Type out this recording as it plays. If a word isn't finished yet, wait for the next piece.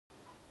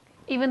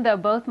Even though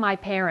both my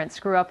parents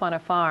grew up on a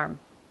farm,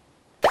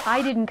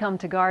 I didn't come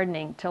to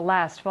gardening till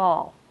last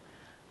fall.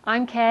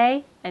 I'm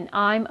Kaye, and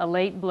I'm a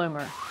late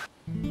bloomer.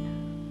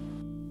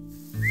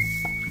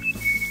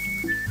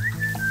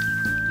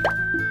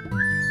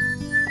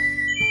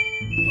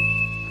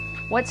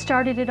 What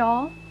started it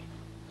all?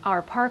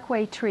 Our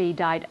parkway tree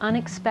died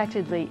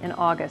unexpectedly in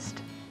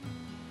August.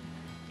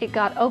 It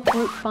got oak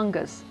root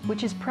fungus,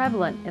 which is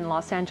prevalent in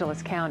Los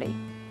Angeles County.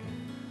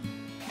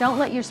 Don't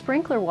let your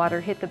sprinkler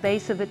water hit the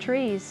base of the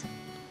trees.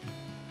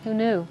 Who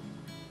knew?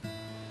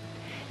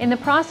 In the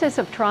process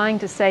of trying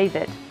to save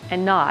it,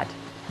 and not,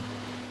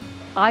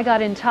 I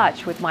got in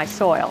touch with my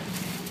soil.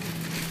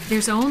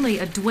 There's only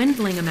a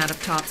dwindling amount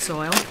of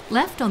topsoil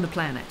left on the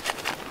planet.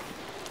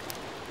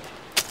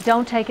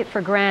 Don't take it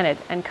for granted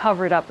and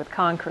cover it up with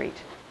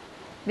concrete.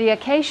 The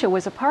acacia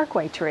was a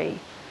parkway tree,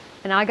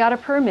 and I got a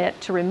permit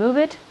to remove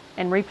it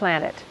and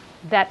replant it.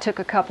 That took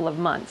a couple of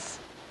months.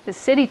 The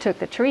city took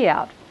the tree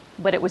out,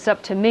 but it was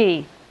up to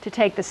me to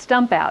take the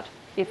stump out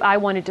if I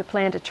wanted to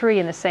plant a tree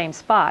in the same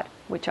spot,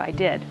 which I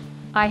did.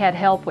 I had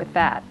help with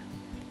that.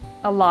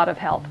 A lot of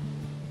help.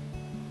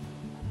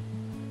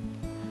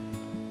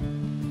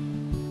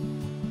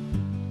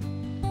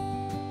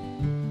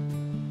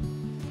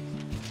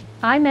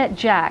 I met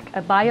Jack,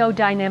 a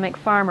biodynamic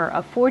farmer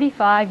of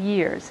 45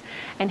 years,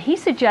 and he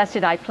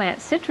suggested I plant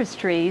citrus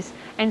trees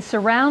and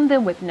surround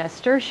them with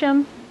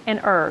nasturtium and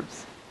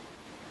herbs.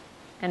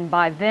 And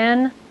by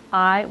then,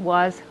 I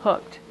was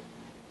hooked.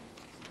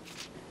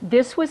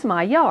 This was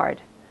my yard.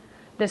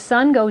 The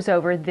sun goes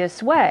over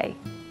this way.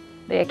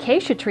 The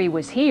acacia tree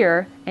was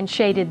here and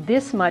shaded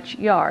this much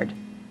yard.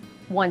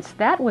 Once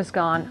that was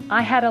gone,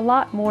 I had a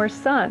lot more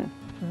sun.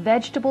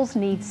 Vegetables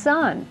need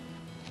sun.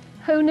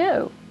 Who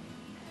knew?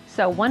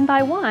 So one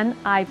by one,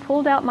 I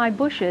pulled out my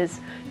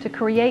bushes to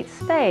create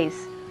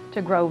space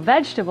to grow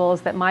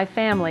vegetables that my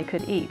family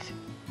could eat.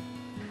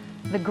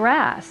 The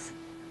grass,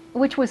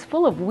 which was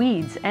full of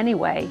weeds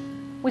anyway,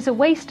 was a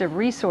waste of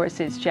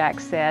resources, Jack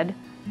said,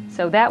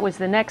 so that was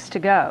the next to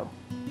go.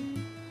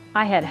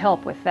 I had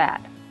help with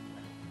that.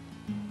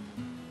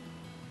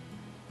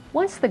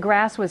 Once the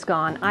grass was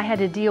gone, I had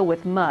to deal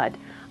with mud.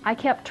 I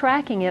kept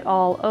tracking it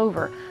all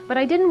over, but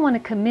I didn't want to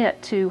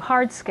commit to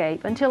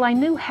hardscape until I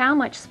knew how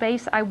much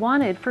space I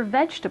wanted for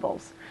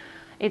vegetables.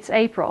 It's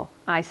April.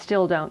 I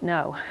still don't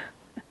know.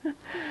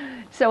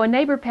 So a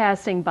neighbor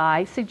passing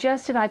by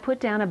suggested I put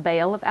down a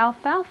bale of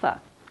alfalfa.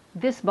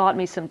 This bought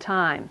me some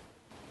time.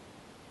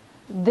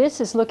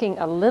 This is looking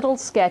a little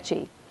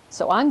sketchy,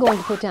 so I'm going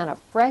to put down a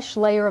fresh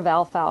layer of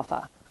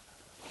alfalfa.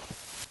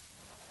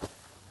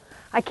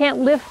 I can't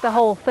lift the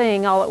whole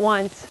thing all at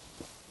once.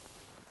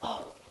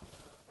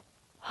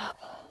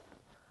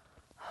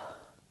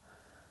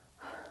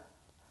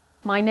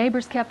 My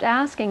neighbors kept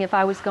asking if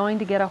I was going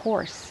to get a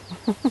horse.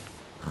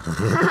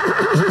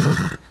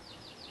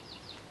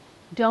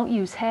 Don't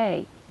use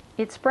hay.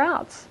 It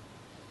sprouts.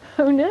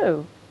 Who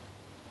knew?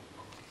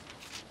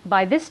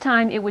 By this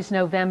time it was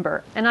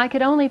November, and I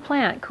could only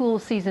plant cool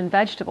season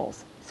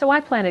vegetables, so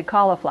I planted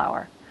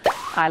cauliflower.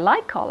 I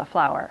like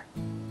cauliflower.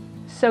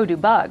 So do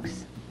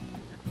bugs.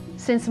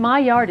 Since my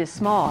yard is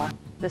small,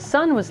 the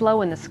sun was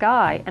low in the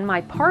sky, and my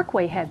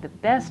parkway had the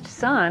best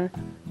sun,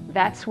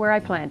 that's where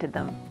I planted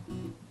them.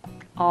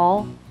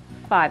 All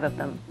 5 of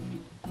them.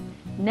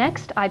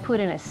 Next, I put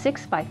in a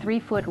 6 by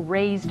 3 foot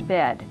raised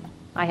bed.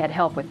 I had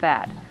help with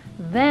that.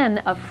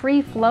 Then a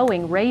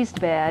free-flowing raised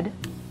bed.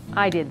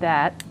 I did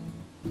that.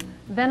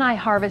 Then I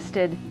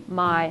harvested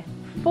my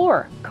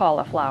 4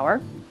 cauliflower.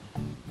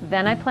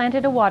 Then I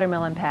planted a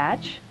watermelon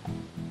patch.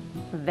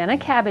 Then a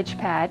cabbage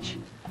patch.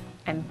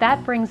 And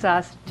that brings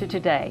us to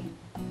today.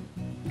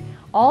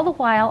 All the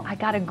while, I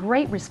got a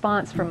great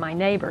response from my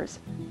neighbors.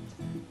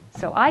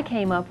 So I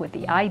came up with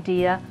the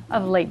idea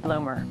of late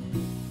bloomer.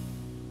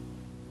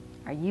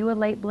 Are you a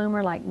late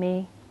bloomer like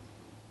me?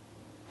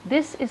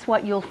 This is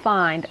what you'll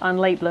find on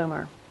Late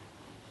Bloomer.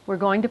 We're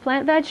going to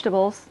plant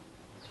vegetables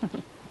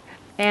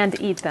and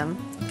eat them.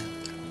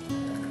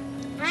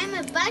 I'm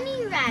a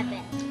bunny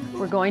rabbit.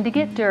 We're going to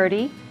get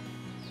dirty.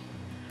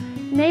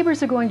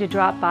 Neighbors are going to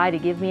drop by to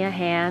give me a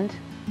hand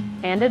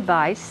and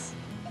advice.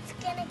 It's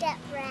gonna get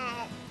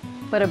red.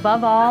 But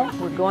above all,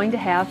 we're going to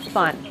have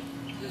fun.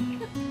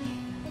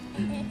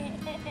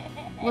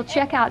 We'll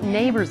check out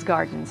neighbors'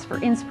 gardens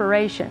for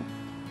inspiration.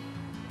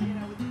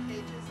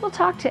 We'll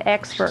talk to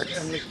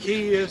experts. And the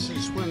key is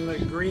when the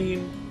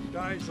green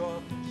dies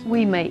off.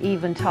 We may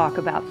even talk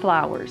about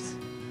flowers.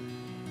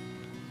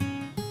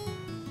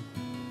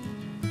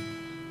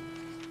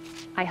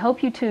 I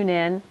hope you tune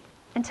in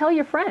and tell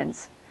your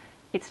friends.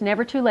 It's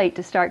never too late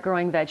to start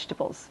growing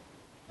vegetables.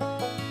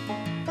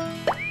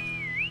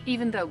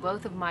 Even though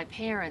both of my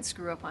parents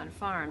grew up on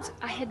farms,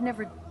 I had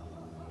never...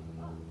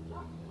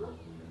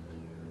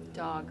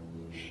 Dog.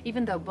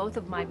 Even though both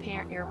of my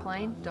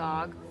airplane,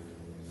 dog.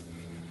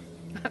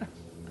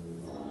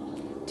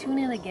 Tune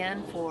in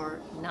again for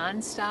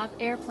non-stop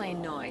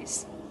airplane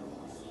noise.